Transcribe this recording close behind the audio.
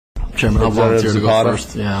Chairman. I'll volunteer to go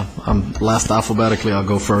first. Yeah, I'm last alphabetically. I'll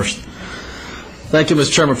go first. Thank you,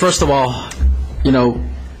 Mr. Chairman. First of all, you know,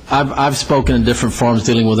 I've spoken in different forums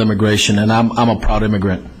dealing with immigration, and I'm a proud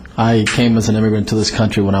immigrant. I came as an immigrant to this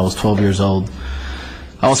country when I was 12 years old.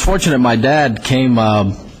 I was fortunate. My dad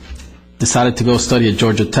decided to go study at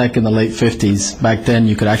Georgia Tech in the late 50s. Back then,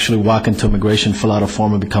 you could actually walk into immigration, fill out a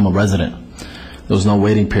form, and become a resident. There was no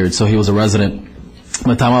waiting period, so he was a resident.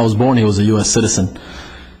 By the time I was born, he was a U.S. citizen.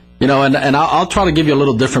 You know, and I'll try to give you a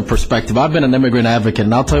little different perspective. I've been an immigrant advocate,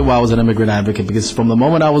 and I'll tell you why I was an immigrant advocate, because from the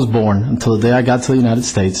moment I was born until the day I got to the United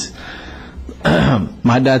States,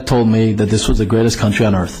 my dad told me that this was the greatest country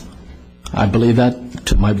on earth. I believe that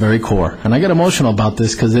to my very core. And I get emotional about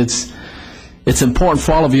this because it's important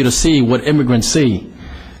for all of you to see what immigrants see.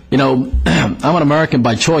 You know, I'm an American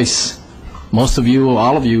by choice. Most of you,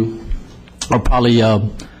 all of you, are probably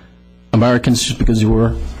Americans just because you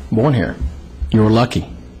were born here. You were lucky.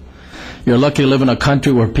 You're lucky to live in a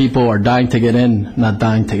country where people are dying to get in, not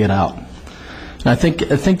dying to get out. And I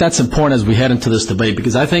think that's important as we head into this debate,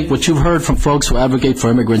 because I think what you've heard from folks who advocate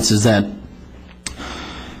for immigrants is that,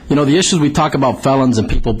 you know, the issues we talk about, felons and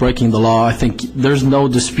people breaking the law, I think there's no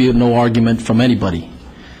dispute, no argument from anybody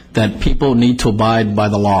that people need to abide by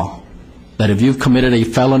the law. That if you've committed a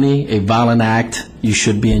felony, a violent act, you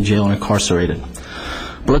should be in jail and incarcerated.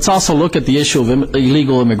 But let's also look at the issue of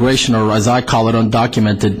illegal immigration, or as I call it,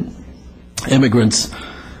 undocumented immigrants.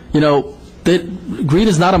 You know, greed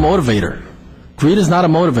is not a motivator. Greed is not a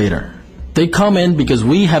motivator. They come in because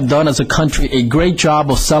we have done as a country a great job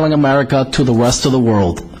of selling America to the rest of the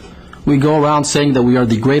world. We go around saying that we are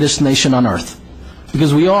the greatest nation on earth,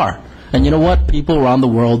 because we are. And you know what? People around the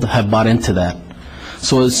world have bought into that.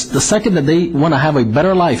 So it's the second that they want to have a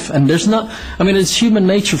better life, and there's not, I mean, it's human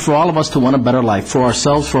nature for all of us to want a better life for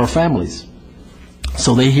ourselves, for our families.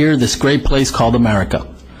 So they hear this great place called America.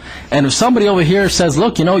 And if somebody over here says,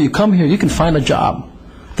 look, you know, you come here, you can find a job,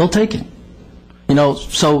 they'll take it. You know,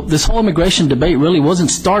 so this whole immigration debate really wasn't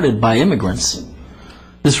started by immigrants.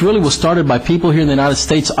 This really was started by people here in the United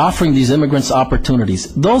States offering these immigrants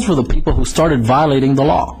opportunities. Those were the people who started violating the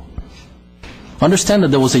law. Understand that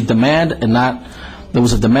there was a demand, and there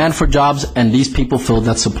was a demand for jobs, and these people filled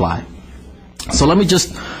that supply. So let me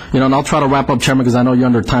just, you know, and I'll try to wrap up, Chairman, because I know you're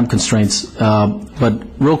under time constraints. But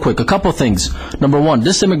real quick, a couple of things. Number one,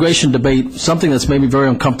 this immigration debate, something that's made me very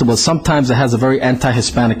uncomfortable, sometimes it has a very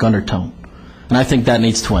anti-Hispanic undertone. And I think that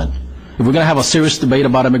needs to end. If we're going to have a serious debate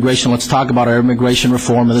about immigration, let's talk about our immigration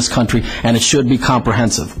reform in this country, and it should be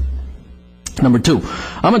comprehensive. Number two,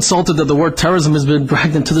 I'm insulted that the word terrorism has been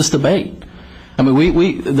dragged into this debate. I mean,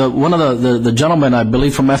 one of the gentlemen, I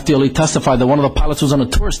believe, from FDLE testified that one of the pilots was on a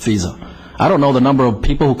tourist visa. I don't know the number of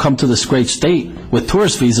people who come to this great state with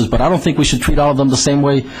tourist visas, but I don't think we should treat all of them the same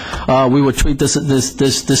way we would treat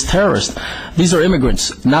this terrorist. These are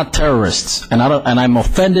immigrants, not terrorists, and I'm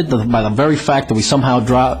offended by the very fact that we somehow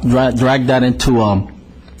drag that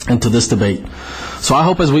into this debate. So I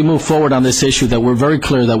hope as we move forward on this issue that we're very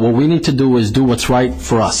clear that what we need to do is do what's right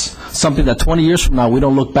for us. Something that 20 years from now we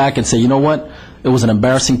don't look back and say, you know what, it was an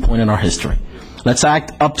embarrassing point in our history. Let's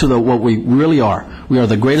act up to what we really are. We are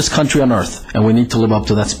the greatest country on earth, and we need to live up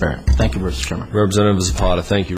to that spirit. Thank you, Mr. Chairman. Representative Zapata, thank you.